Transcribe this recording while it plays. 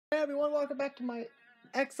everyone, welcome back to my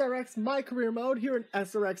SRX My Career Mode here in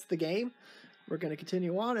SRX the game. We're going to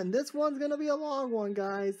continue on, and this one's going to be a long one,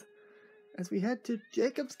 guys, as we head to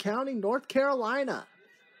Jacobs County, North Carolina.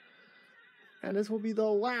 And this will be the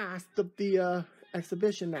last of the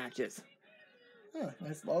exhibition matches.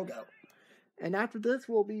 Nice logo. And after this,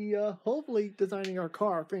 we'll be hopefully designing our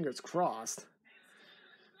car, fingers crossed,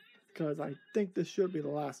 because I think this should be the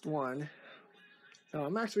last one. So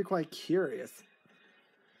I'm actually quite curious.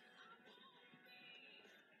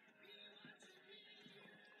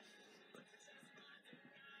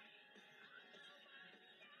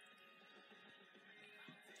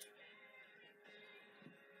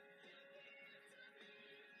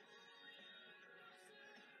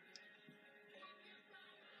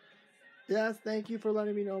 Yes, thank you for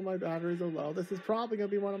letting me know my batteries are low. This is probably going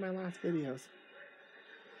to be one of my last videos.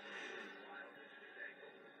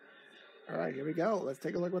 Alright, here we go. Let's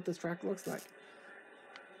take a look at what this track looks like.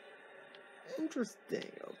 Interesting.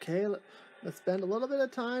 Okay, let's spend a little bit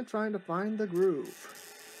of time trying to find the groove.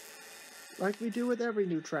 Like we do with every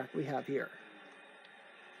new track we have here.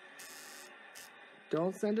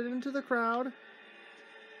 Don't send it into the crowd.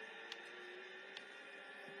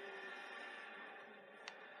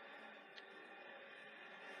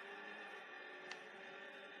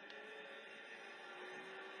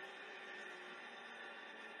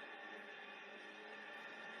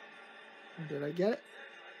 Did I get it?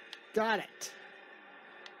 Got it.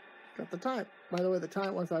 Got the time. By the way, the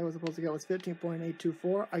time once I was supposed to get was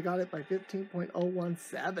 15.824. I got it by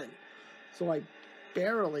 15.017. So I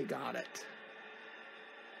barely got it.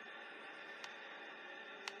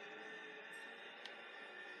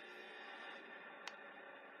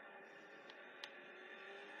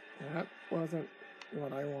 That wasn't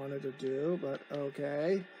what I wanted to do, but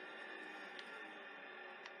okay.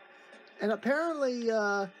 And apparently,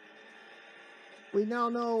 we now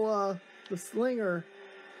know the slinger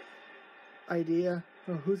idea.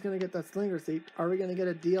 Oh, who's going to get that slinger seat? Are we going to get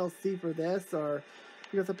a DLC for this? Or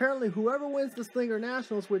because apparently whoever wins the Slinger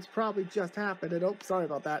Nationals, which probably just happened, and oh, sorry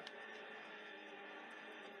about that,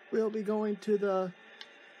 we'll be going to the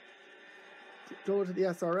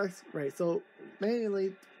SRX race. So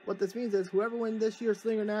mainly what this means is whoever wins this year's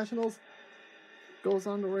Slinger Nationals goes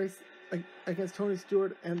on to race against Tony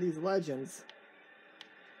Stewart and these legends.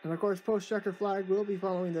 And of course, post-checker flag will be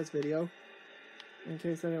following this video, in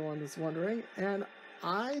case anyone is wondering. And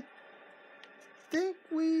I think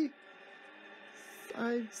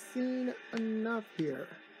I've seen enough here.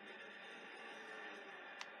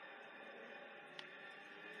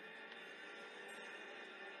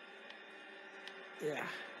 Yeah,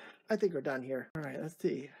 I think we're done here. All right, let's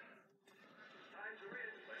see.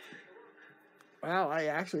 Wow, I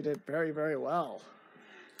actually did very, very well.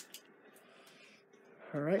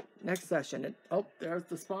 All right, next session. And, oh, there's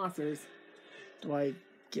the sponsors. Do I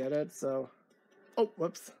get it? So, oh,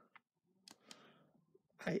 whoops.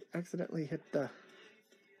 I accidentally hit the...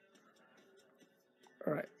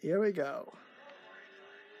 All right, here we go.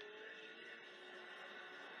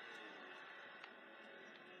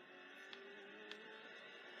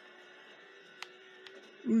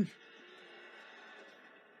 Ooh.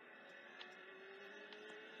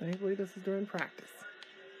 Thankfully, this is during practice.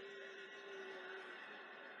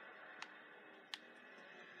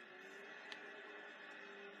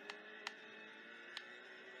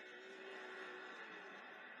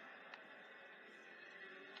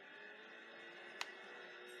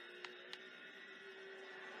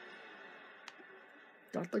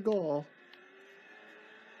 Got the goal.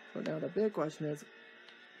 But now the big question is,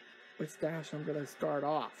 which dash I'm going to start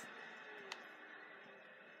off.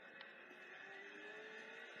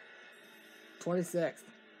 26th.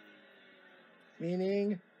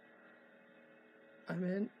 Meaning I'm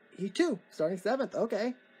in E2, starting 7th.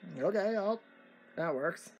 Okay. Okay, that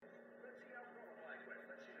works.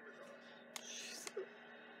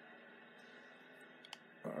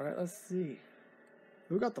 Alright, let's see.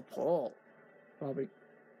 Who got the pole? Probably.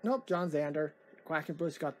 Nope, John Zander.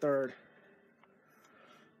 Quackenbush got 3rd.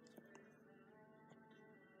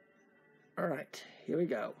 Alright, here we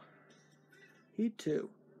go. Heat 2.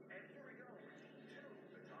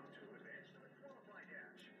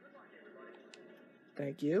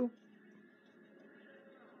 Thank you.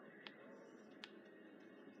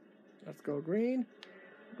 Let's go green.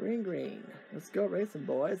 Green, green. Let's go racing,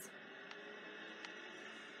 boys.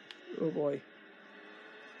 Oh boy.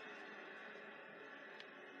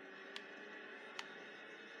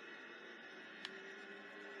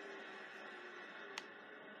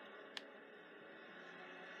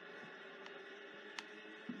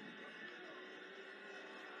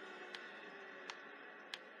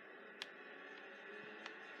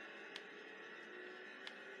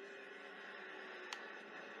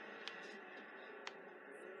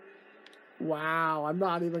 Wow, I'm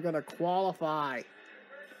not even going to qualify.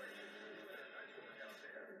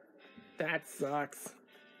 That sucks.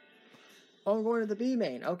 Oh, I'm going to the B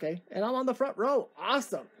main. Okay. And I'm on the front row.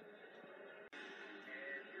 Awesome.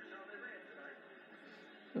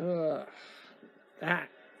 Ugh. That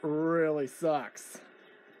really sucks.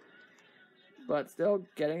 But still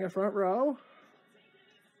getting a front row.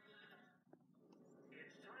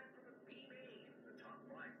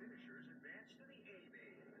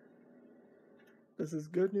 This is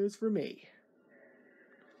good news for me.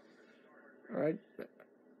 All right.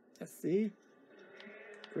 Let's see.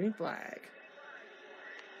 Green flag.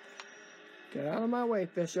 Get out of my way,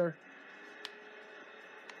 Fisher.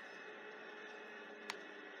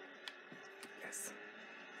 Yes.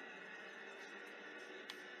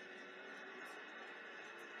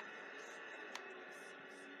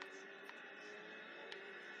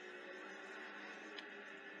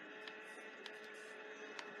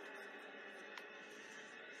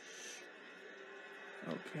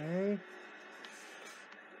 Okay.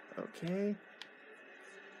 Okay.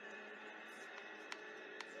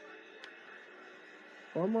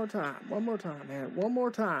 One more time, man. One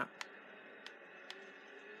more time.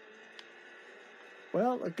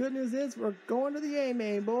 Well, the good news is we're going to the A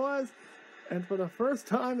main, boys. And for the first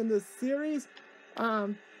time in this series,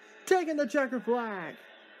 I'm taking the checker flag.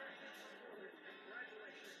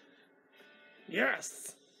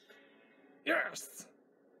 Yes. Yes.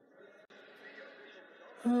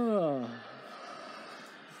 Whew.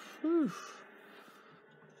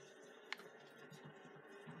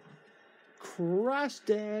 Crushed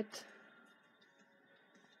it.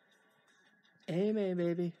 A main,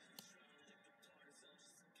 baby.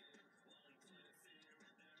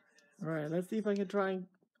 All right, let's see if I can try and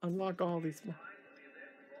unlock all these.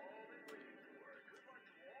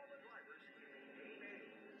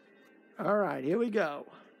 All right, here we go.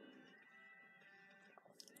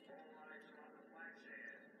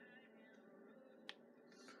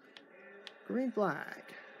 Green flag.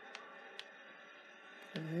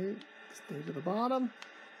 Okay, stay to the bottom.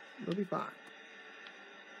 We'll be fine.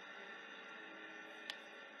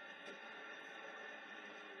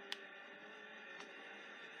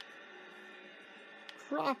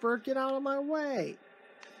 Crawford, get out of my way.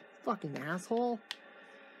 Fucking asshole.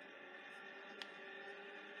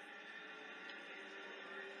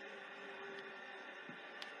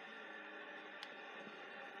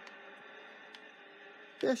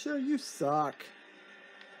 Fisher, you suck.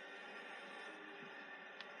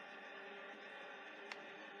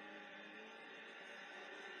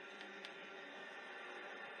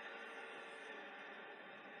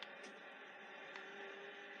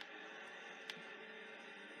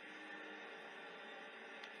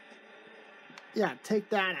 Yeah, take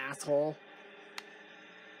that, asshole.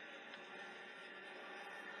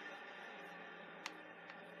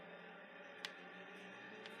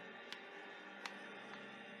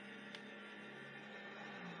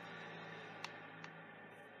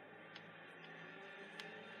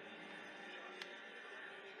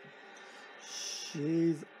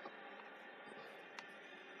 Jeez.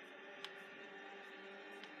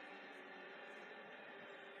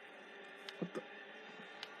 What the?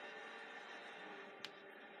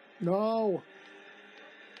 No.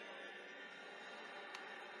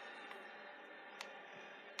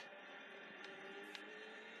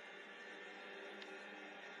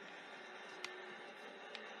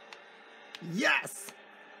 Yes.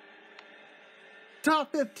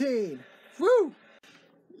 Top 15. Woo.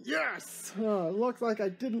 Yes. Looks like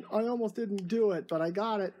I almost didn't do it, but I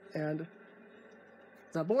got it. And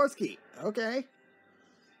Zaborski. Okay.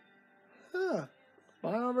 Huh.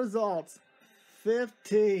 Final results.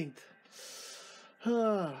 15th.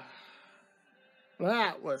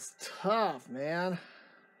 That was tough, man.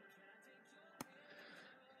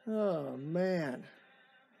 Oh, man.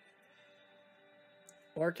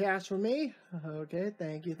 More cash for me? Okay,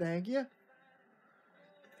 thank you, thank you.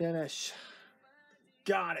 Finish.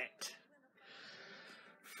 Got it.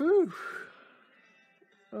 Whew.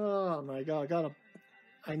 Oh my god,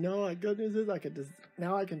 I know, good news is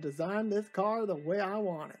now I can design this car the way I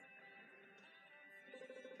want it.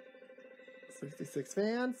 66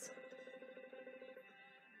 fans.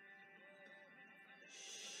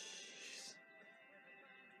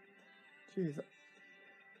 Jeez.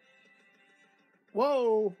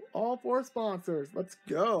 Whoa, all 4 sponsors. Let's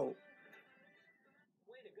go.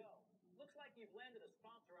 Way to go. Looks like you've landed a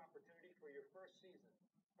sponsor opportunity for your first season.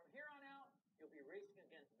 From here on out, you'll be racing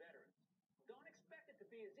against veterans. Don't expect it to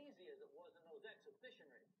be as easy as it was in those exhibition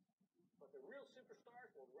races. But the real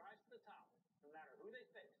superstars will rise to the top, no matter who they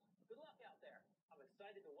face. Good luck out there. I'm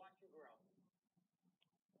excited to watch you grow.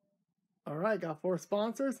 All right, got 4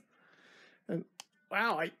 sponsors. And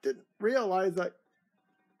wow, I didn't realize I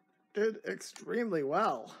did extremely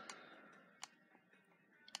well.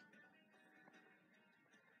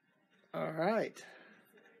 All right.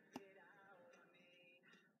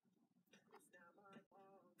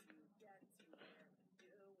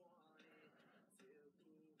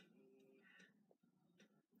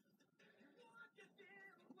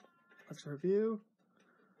 Let's review.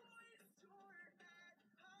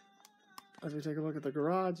 As we take a look at the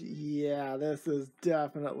garage, yeah, this is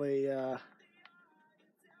definitely yeah,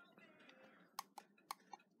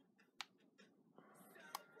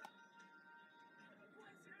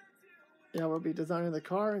 we'll be designing the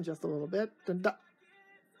car in just a little bit.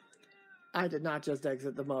 I did not just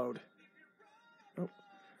exit the mode. Oh.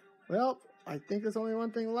 Well, I think there's only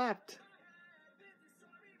one thing left.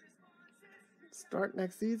 Start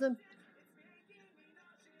next season.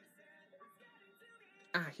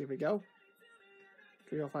 Here we go.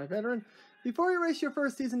 305 veteran. Before you race your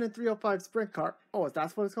first season in 305 sprint car, oh,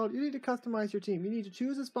 that's what it's called, you need to customize your team. You need to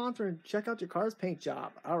choose a sponsor and check out your car's paint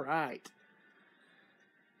job. All right.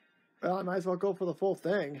 Well, I might as well go for the full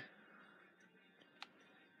thing.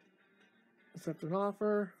 Accept an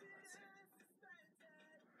offer.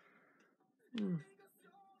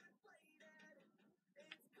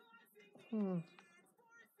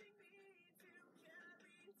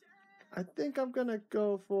 I think I'm gonna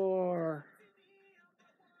go for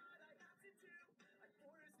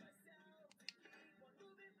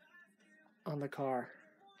on the car.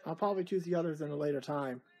 I'll probably choose the others in a later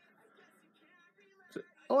time.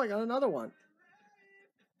 Oh, I got another one.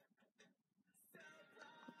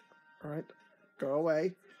 All right, go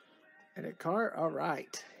away. Edit car. All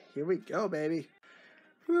right, here we go, baby.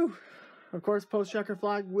 Whew. Of course, post checker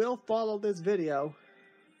flag will follow this video.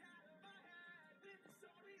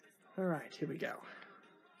 All right, here we go.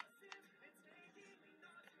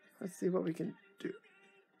 Let's see what we can do.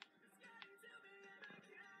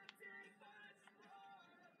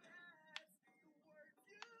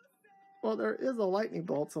 Well, there is a lightning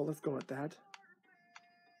bolt, so let's go with that.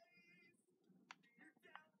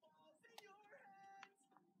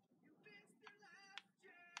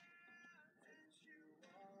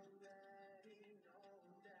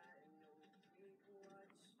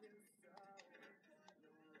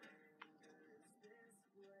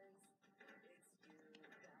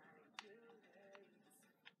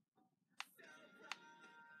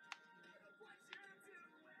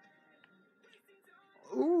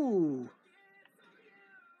 Ooh.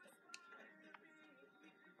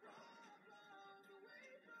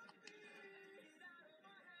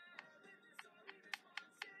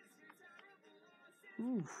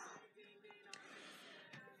 Ooh.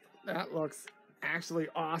 That looks actually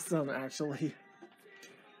awesome, actually.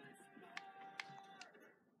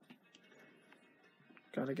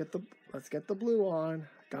 Gotta get the, let's get the blue on.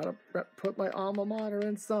 Gotta put my alma mater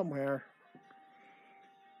in somewhere.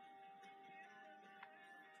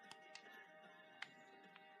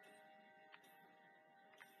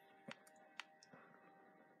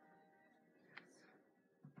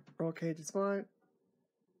 Roll cage is fine.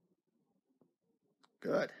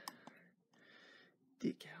 Good.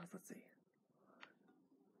 Decals, let's see.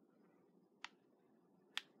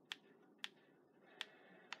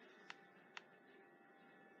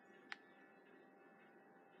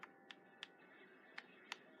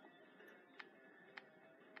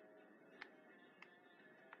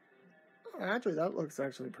 Actually, that looks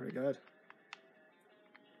actually pretty good.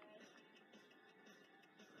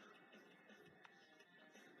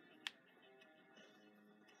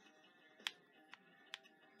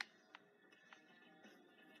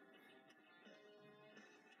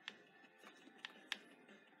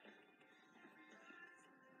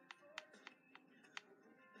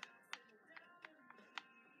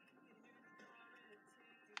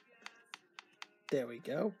 There we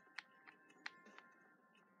go.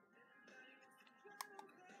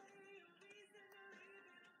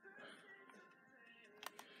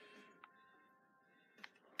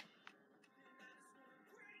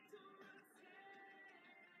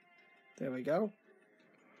 There we go.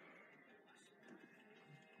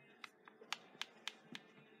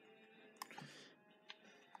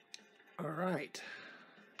 All right.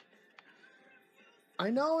 I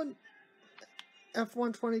know in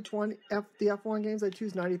F1 2020, the F1 games, I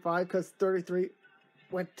choose 95 because 33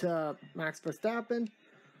 went to Max Verstappen.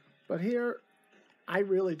 But here, I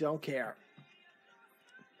really don't care.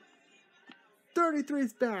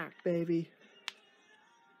 33's back, baby.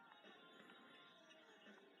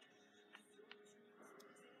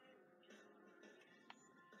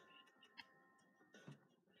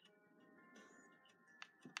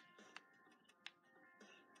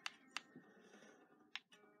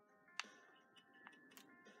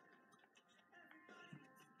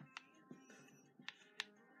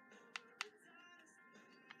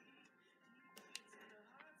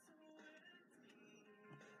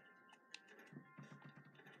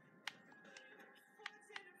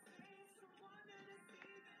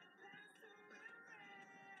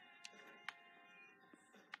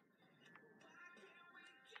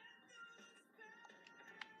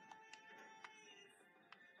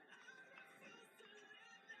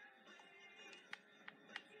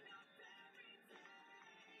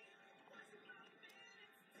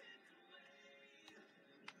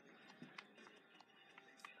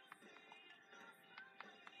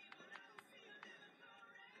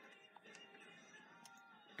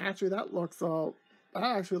 Actually, that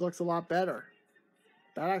actually looks a lot better.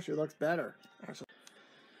 That actually looks better, actually.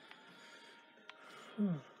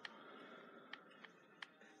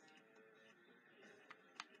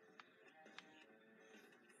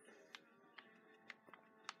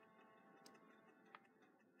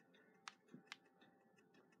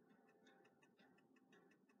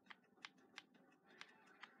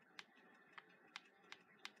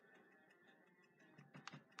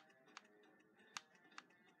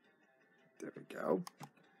 There we go.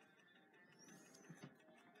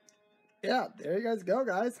 Yeah, there you guys go,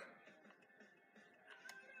 guys.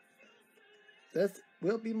 This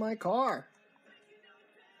will be my car.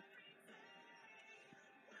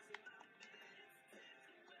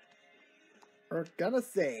 We're gonna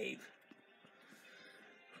save.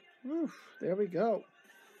 Whew, there we go.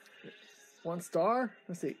 1 star.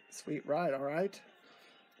 Let's see. Sweet ride, alright.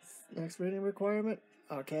 Next rating requirement.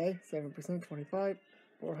 Okay. 7%, 25,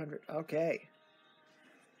 400. Okay.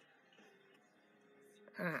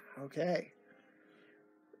 Okay.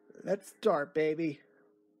 Let's start, baby.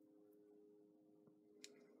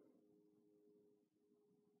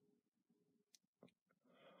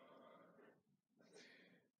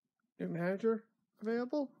 New manager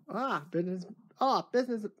available?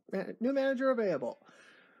 New manager available.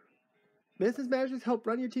 Business managers help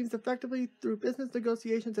run your teams effectively through business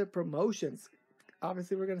negotiations and promotions.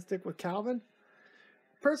 Obviously, we're going to stick with Calvin.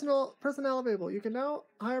 Personnel available. You can now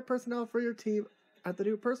hire personnel for your team at the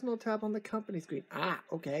new personnel tab on the company screen.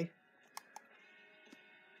 Okay.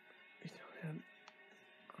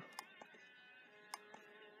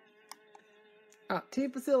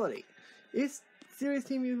 Team facility. Each series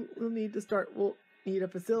team you will need to start will need a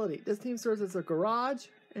facility. This team serves as a garage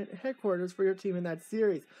and headquarters for your team in that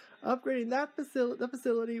series. Upgrading the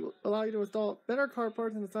facility will allow you to install better car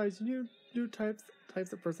parts and assign new types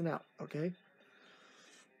of personnel. Okay.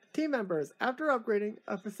 Team members. After upgrading,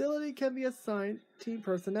 a facility can be assigned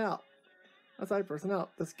personnel.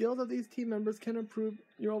 The skills of these team members can improve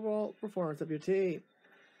your overall performance of your team.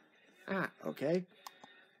 Okay.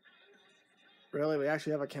 Really? We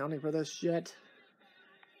actually have accounting for this shit?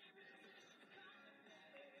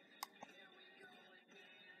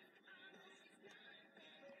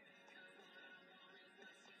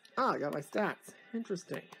 I got my stats.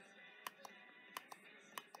 Interesting.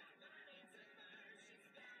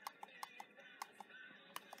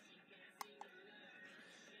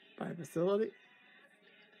 By facility.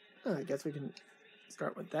 I guess we can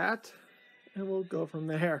start with that, and we'll go from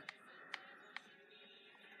there.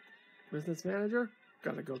 Business manager,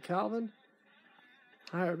 gotta go Calvin.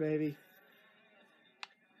 Hire, baby.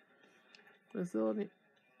 Facility.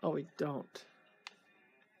 Oh, we don't.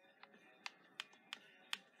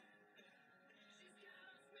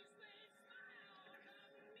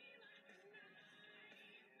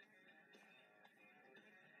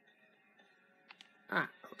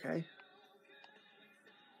 Okay.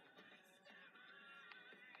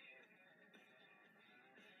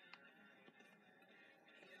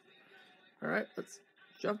 Alright, let's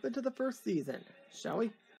jump into the first season, shall we?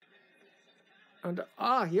 And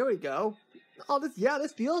here we go. Oh,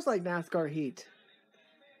 this feels like NASCAR Heat.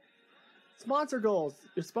 Sponsor goals.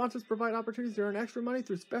 Your sponsors provide opportunities to earn extra money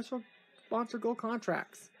through special sponsor goal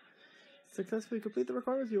contracts. Successfully complete the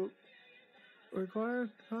requirements you require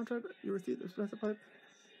contract. You receive the specified.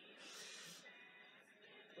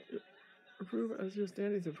 Approve as your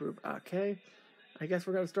standings improve. Okay. I guess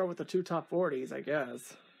we're going to start with the 2 top 40s, I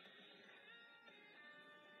guess.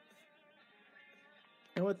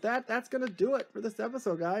 And with that, that's going to do it for this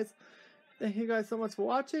episode, guys. Thank you guys so much for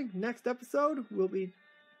watching. Next episode, we'll be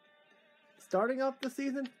starting off the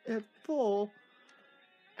season at full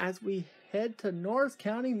as we head to Norris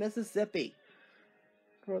County, Mississippi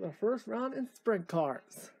for the first round in sprint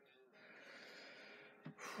cars.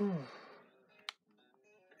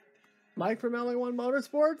 Mike from LA1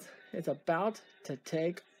 Motorsports is about to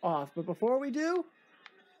take off. But before we do,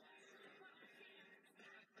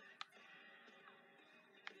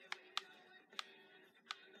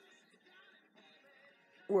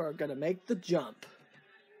 we're going to make the jump.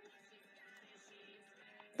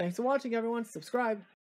 Thanks for watching, everyone. Subscribe.